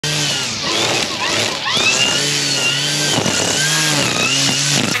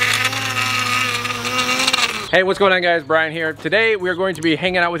Hey, what's going on guys? Brian here. Today we are going to be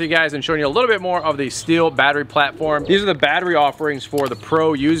hanging out with you guys and showing you a little bit more of the STIHL battery platform. These are the battery offerings for the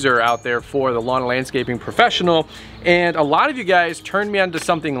pro user out there for the lawn and landscaping professional. And a lot of you guys turned me onto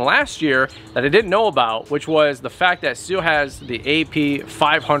something last year that I didn't know about, which was the fact that STIHL has the AP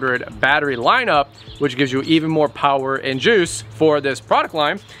 500 battery lineup, which gives you even more power and juice for this product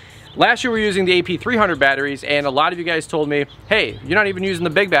line. Last year we were using the AP 300 batteries, and a lot of you guys told me, hey, you're not even using the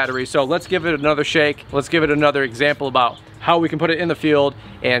big battery, so let's give it another shake. Let's give it another example about how we can put it in the field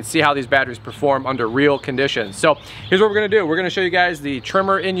and see how these batteries perform under real conditions. So here's what we're gonna do. We're gonna show you guys the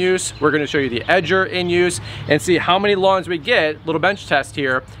trimmer in use, we're gonna show you the edger in use, and see how many lawns we get, little bench test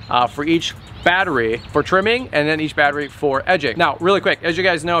here, for each battery for trimming and then each battery for edging. Now, really quick, as you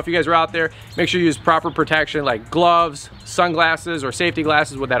guys know, if you guys are out there, make sure you use proper protection like gloves, sunglasses or safety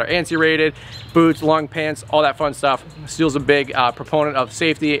glasses that are ANSI rated, boots, long pants, all that fun stuff. STIHL's a big proponent of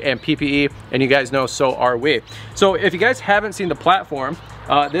safety and PPE, and you guys know so are we. So if you guys haven't seen the platform,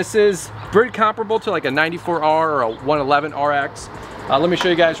 this is very comparable to like a 94R or a 111 RX. Let me show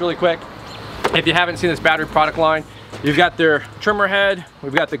you guys really quick. If you haven't seen this battery product line, you've got their trimmer head,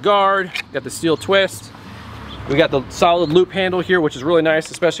 we've got the guard, we've got the steel twist, we got the solid loop handle here, which is really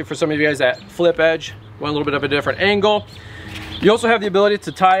nice, especially for some of you guys that flip edge, want a little bit of a different angle. You also have the ability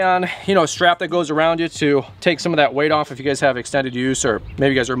to tie on, a strap that goes around you to take some of that weight off if you guys have extended use, or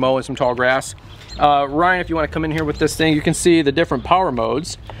maybe you guys are mowing some tall grass. Ryan, if you want to come in here with this thing, you can see the different power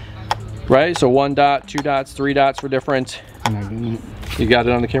modes, right? So 1 dot, 2 dots, 3 dots for different. You got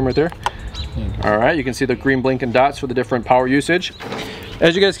it on the camera right there? All right, you can see the green blinking dots for the different power usage.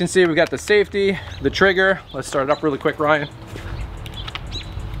 As you guys can see, we've got the safety, the trigger. Let's start it up really quick, Ryan.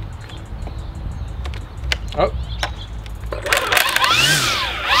 Oh.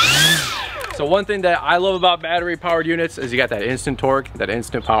 So one thing that I love about battery powered units is you got that instant torque, that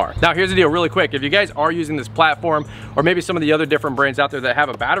instant power. Now here's the deal really quick. If you guys are using this platform or maybe some of the other different brands out there that have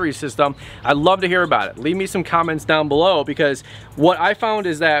a battery system, I'd love to hear about it. Leave me some comments down below, because what I found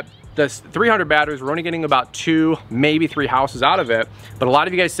is that the 300 batteries, we're only getting about 2, maybe 3 houses out of it. But a lot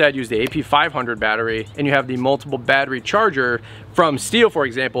of you guys said use the AP 500 battery, and you have the multiple battery charger from STIHL, for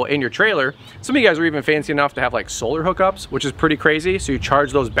example, in your trailer. Some of you guys are even fancy enough to have like solar hookups, which is pretty crazy. So you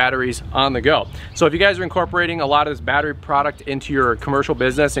charge those batteries on the go. So if you guys are incorporating a lot of this battery product into your commercial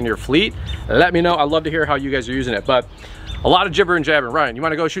business and your fleet, let me know. I'd love to hear how you guys are using it. But a lot of jibber and jabbering. Ryan, you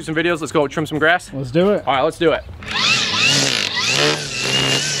want to go shoot some videos? Let's go trim some grass? Let's do it. All right, let's do it.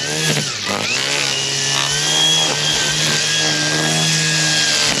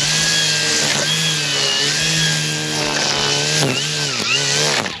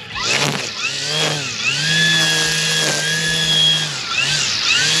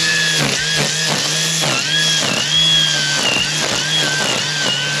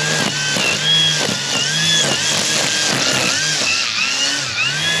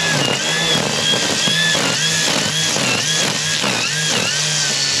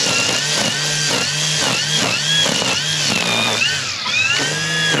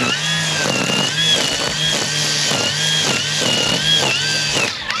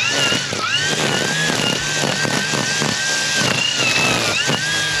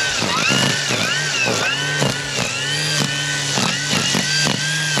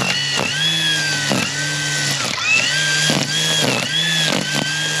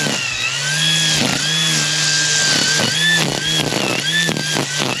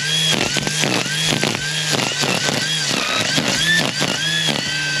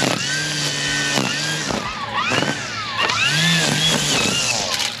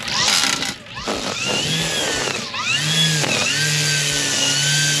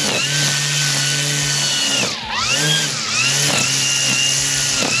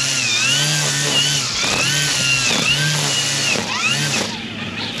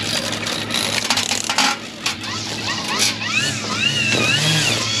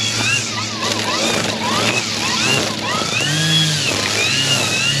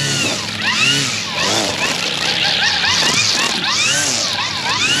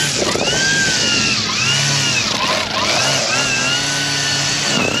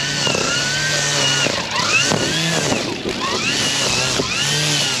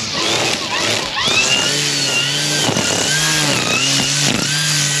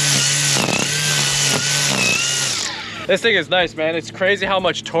 This thing is nice, man. It's crazy how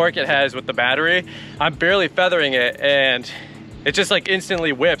much torque it has with the battery. I'm barely feathering it and it just like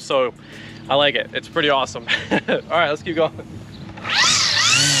instantly whips, so I like it. It's pretty awesome. All right, let's keep going.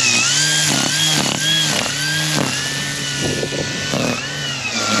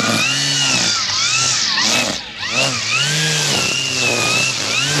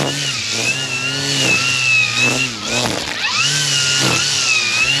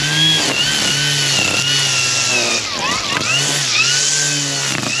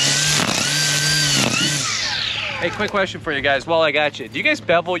 Hey, quick question for you guys while I got you. Do you guys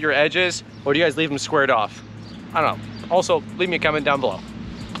bevel your edges or do you guys leave them squared off? I don't know. Also, leave me a comment down below,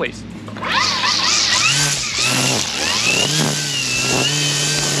 please.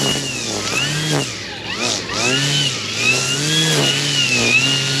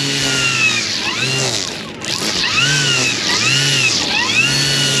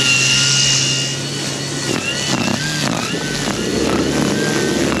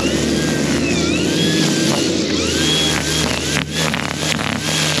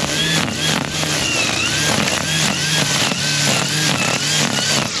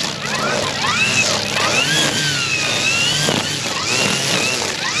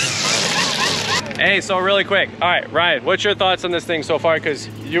 Hey, so really quick. All right, Ryan, what's your thoughts on this thing so far? Because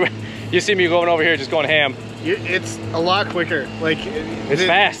you see me going over here just going ham. It's a lot quicker. Like it's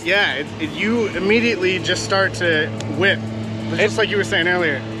fast. Yeah, you immediately just start to whip. Just like you were saying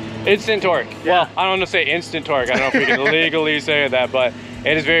earlier. Instant torque. Yeah. Well, I don't want to say instant torque. I don't know if we can legally say that, but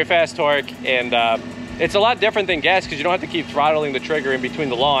it is very fast torque, and it's a lot different than gas because you don't have to keep throttling the trigger in between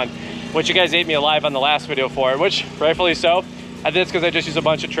the lawn, which you guys ate me alive on the last video for, which rightfully so. I think it's because I just use a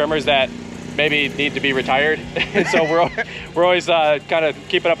bunch of trimmers that maybe need to be retired. And so we're always kind of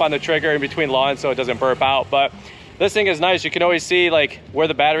keeping up on the trigger in between lawns so it doesn't burp out. But this thing is nice. You can always see like where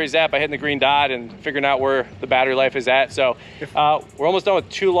the battery's at by hitting the green dot and figuring out where the battery life is at. So we're almost done with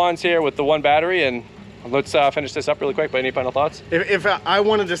 2 lawns here with the 1 battery, and let's finish this up really quick. But any final thoughts? If I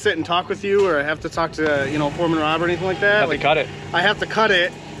wanted to sit and talk with you, or I have to talk to, you know, Foreman Rob or anything like that, Like cut it. I have to cut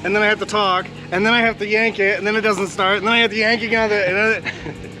it, and then I have to talk, and then I have to yank it, and then it doesn't start, and then I have to yank again, and then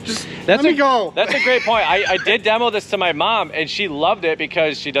just let me go. That's a great point. I did demo this to my mom, and she loved it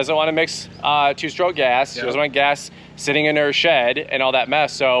because she doesn't want to mix 2-stroke gas. She doesn't want gas sitting in her shed and all that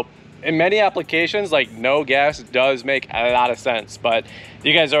mess. So in many applications, like no gas does make a lot of sense, but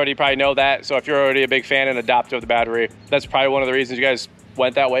you guys already probably know that. So if you're already a big fan and adopter of the battery, that's probably one of the reasons you guys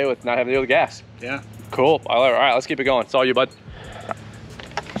went that way with not having to deal with gas. Yeah. Cool. All right, let's keep it going. It's all you, bud.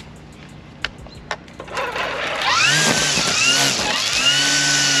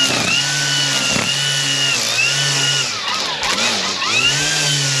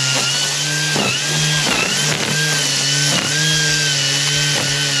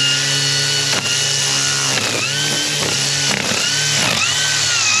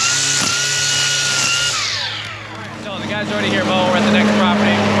 Already here, Mo. We're at the next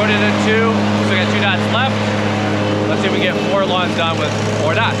property. Put it in 2, so we got 2 dots left. Let's see if we can get 4 lawns done with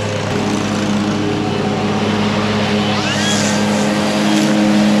 4 dots.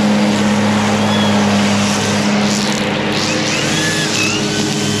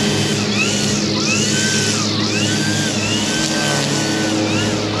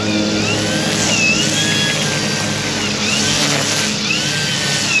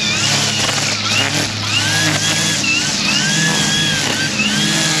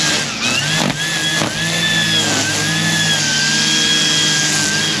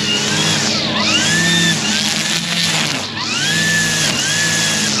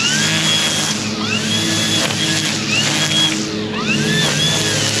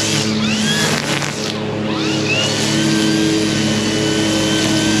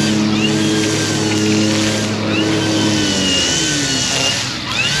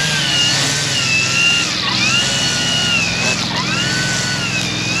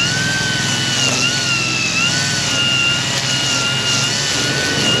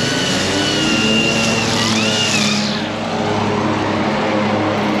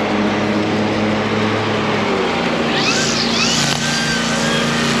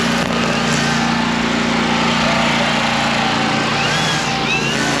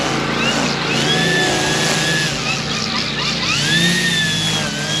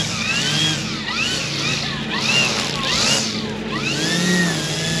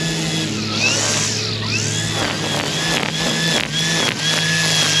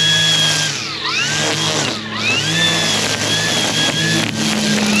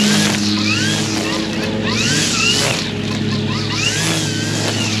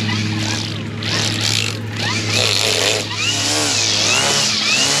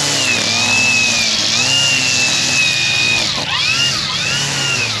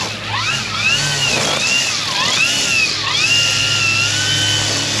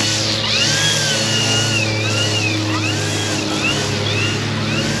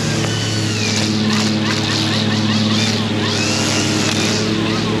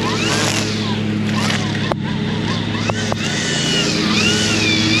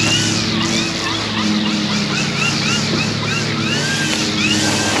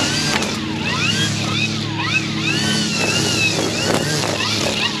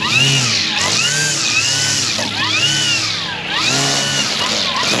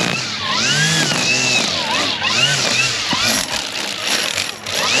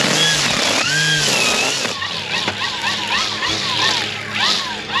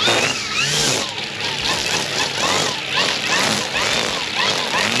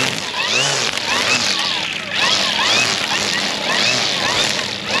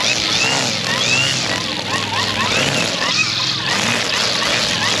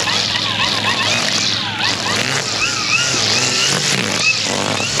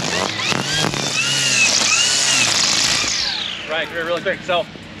 back here really quick. So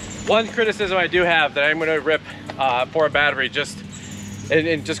one criticism I do have that I'm going to rip for a battery,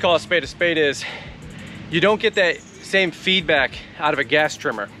 and just call a spade is you don't get that same feedback out of a gas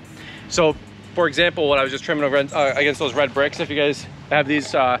trimmer. So for example, when I was just trimming over against those red bricks, if you guys have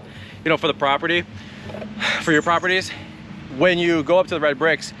these, you know, for the property, for your properties, when you go up to the red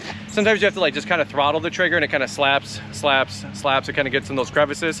bricks, sometimes you have to like just kind of throttle the trigger and it kind of slaps. It kind of gets in those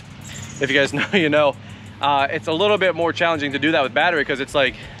crevices. If you guys know, you know. It's a little bit more challenging to do that with battery because it's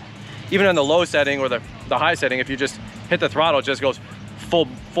like, even on the low setting or the high setting, if you just hit the throttle, it just goes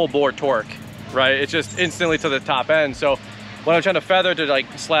full bore torque, right? It's just instantly to the top end. So when I'm trying to feather to like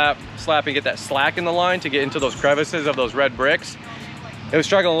slap and get that slack in the line to get into those crevices of those red bricks, it was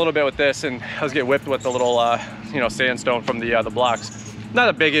struggling a little bit with this, and I was getting whipped with the little, you know, sandstone from the blocks. Not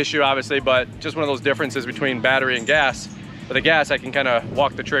a big issue, obviously, but just one of those differences between battery and gas. With the gas, I can kind of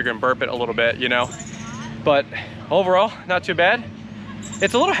walk the trigger and burp it a little bit, you know. But overall, not too bad.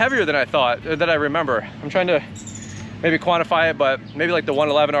 It's a little heavier than I thought, that I remember. I'm trying to maybe quantify it, but maybe like the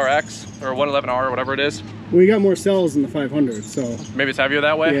 111RX or 111R or whatever it is. We got more cells in the 500, so. Maybe it's heavier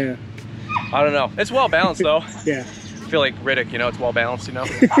that way? Yeah. I don't know. It's well balanced though. Yeah. I feel like Riddick, you know, it's well balanced, you know. All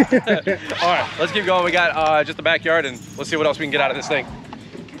right, let's keep going. We got just the backyard, and let's see what else we can get out of this thing.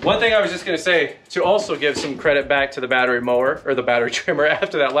 One thing I was just gonna say, to also give some credit back to the battery mower, or the battery trimmer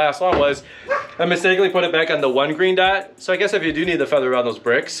after that last one, was I mistakenly put it back on the one green dot. So I guess if you do need to feather around those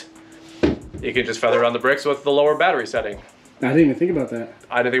bricks, you can just feather around the bricks with the lower battery setting. I didn't even think about that.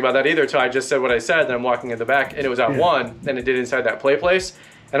 I didn't think about that either until I just said what I said, then I'm walking in the back, and it was at one, and it did inside that play place.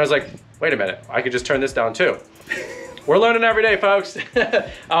 And I was like, wait a minute, I could just turn this down too. We're learning every day, folks.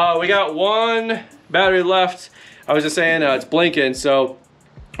 We got one battery left. I was just saying it's blinking, so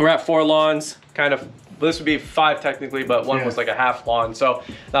we're at 4 lawns, kind of. Well, this would be 5 technically, but one was like a half lawn, so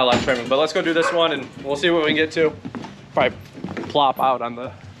not a lot of trimming. But let's go do this one, and we'll see what we can get to. Probably plop out on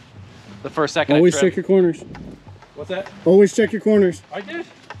the first second. Always check your corners. What's that? Always check your corners. I did.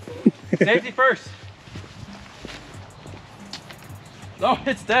 Safety first. Oh,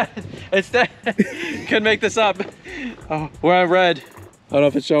 it's dead. It's dead. Couldn't make this up. Oh, we're on red. I don't know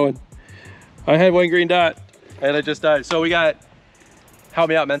if it's showing. I had one green dot and it just died. So we got, help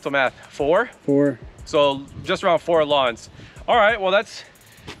me out, mental math, 4? 4. So just around 4 lawns. All right, well that's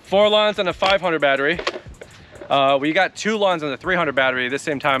 4 lawns on a 500 battery. We got 2 lawns on the 300 battery this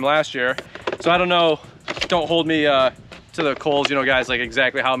same time last year. So I don't know, don't hold me to the coals, you know, guys, like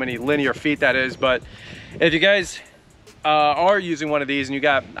exactly how many linear feet that is. But if you guys are using one of these and you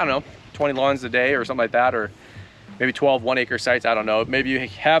got, I don't know, 20 lawns a day or something like that, or maybe 12 1-acre sites, I don't know. Maybe you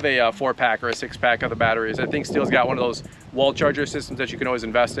have a 4-pack or a 6-pack of the batteries. I think STIHL's got one of those wall charger systems that you can always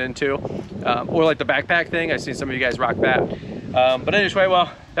invest into. Or like the backpack thing, I've seen some of you guys rock that. But anyway,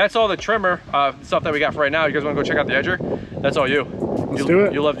 well, that's all the trimmer stuff that we got for right now. You guys wanna go check out the edger? That's all you. Let's do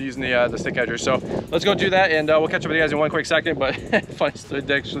it. You love using the stick edger. So let's go do that, and we'll catch up with you guys in one quick second, but funny, it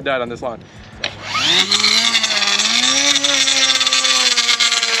actually died on this lawn.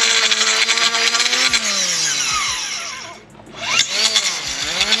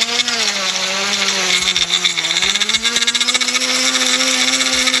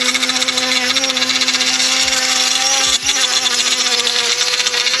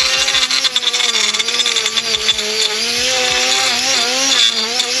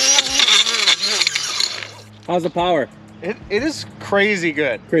 How's the power? It is crazy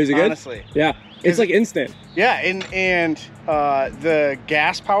good. Crazy good? Honestly. Yeah. It's like instant. Yeah, and the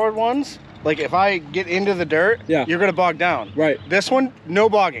gas powered ones, like if I get into the dirt, you're gonna bog down. Right. This one, no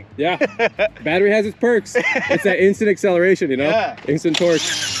bogging. Yeah. Battery has its perks. It's that instant acceleration, you know? Yeah. Instant torque.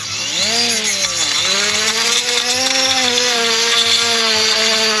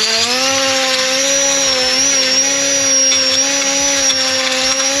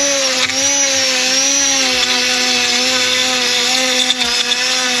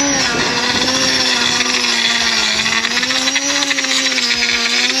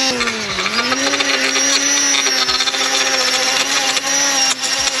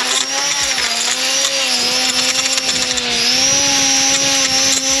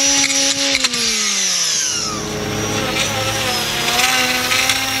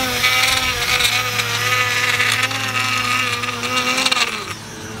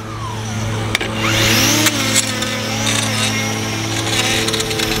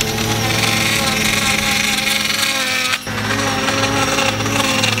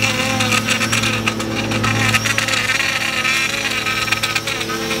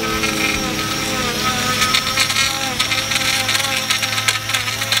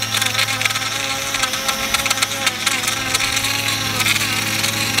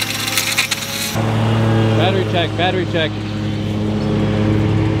 Battery check.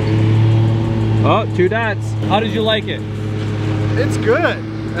 Oh, 2 dots. How did you like it? It's good.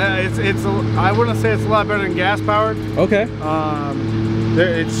 I wouldn't say it's a lot better than gas powered. Okay.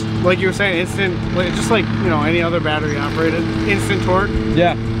 It's like you were saying, instant, just like, you know, any other battery operated, instant torque.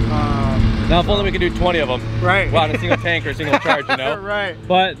 Yeah. Now if only we could do 20 of them. Right. Well, on a single tank or single charge, you know. Right.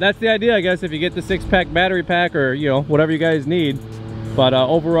 But that's the idea, I guess, if you get the 6-pack battery pack, or you know, whatever you guys need. But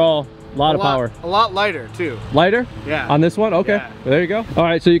overall, a lot of power. A lot lighter too. Lighter? Yeah. On this one? Okay. Yeah. There you go. All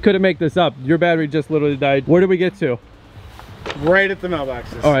right, so you couldn't make this up. Your battery just literally died. Where did we get to? Right at the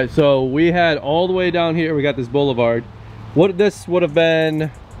mailboxes. All right, so we had all the way down here. We got this boulevard. This would have been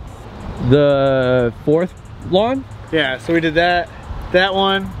the 4th lawn? Yeah, so we did that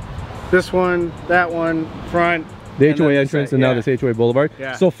one, this one, that one, front. The HOA entrance, and now this HOA boulevard.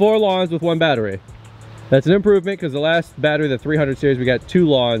 Yeah. So 4 lawns with 1 battery. That's an improvement, because the last battery, the 300 series, we got 2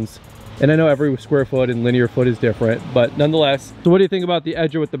 lawns. And I know every square foot and linear foot is different, but nonetheless. So what do you think about the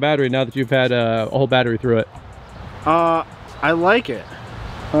Edger with the battery now that you've had a whole battery through it? I like it.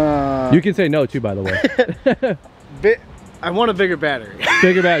 You can say no too, by the way. I want a bigger battery.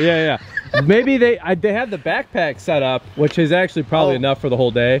 Bigger battery, yeah. Maybe they have the backpack set up, which is actually probably enough for the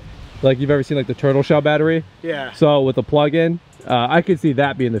whole day. Like you've ever seen like the turtle shell battery? Yeah. So with the plug-in, I could see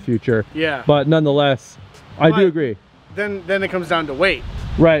that being the future. Yeah. But nonetheless, I do agree. Then it comes down to weight.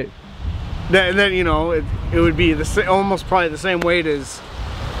 Right. Then you know it would be almost probably the same weight as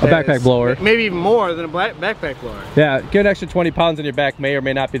a backpack blower. Maybe even more than a backpack blower. Yeah, get an extra 20 pounds on your back may or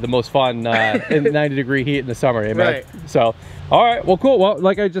may not be the most fun in 90-degree heat in the summer, amen? Right. So, all right, well, cool. Well,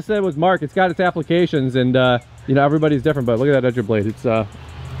 like I just said with Mark, it's got its applications, and you know, everybody's different, but look at that Edger blade. It's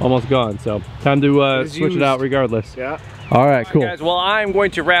almost gone, so time to switch it out regardless. Yeah. All right, cool. Guys, well, I'm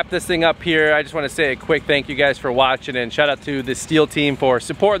going to wrap this thing up here. I just want to say a quick thank you guys for watching, and shout out to the STIHL team for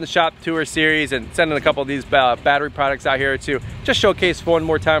supporting the shop tour series and sending a couple of these battery products out here to just showcase for one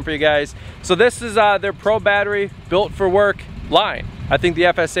more time for you guys. So this is their Pro Battery Built for Work line. I think the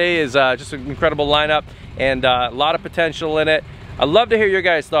FSA is just an incredible lineup and a lot of potential in it. I'd love to hear your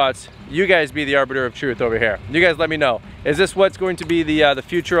guys' thoughts. You guys be the arbiter of truth over here. You guys let me know. Is this what's going to be the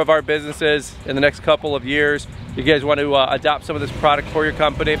future of our businesses in the next couple of years? You guys want to adopt some of this product for your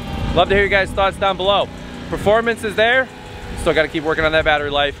company? Love to hear your guys' thoughts down below. Performance is there. Still got to keep working on that battery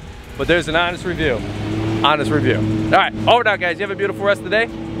life, but there's an honest review. Honest review. All right, over now, guys. You have a beautiful rest of the day.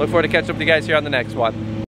 Look forward to catching up with you guys here on the next one.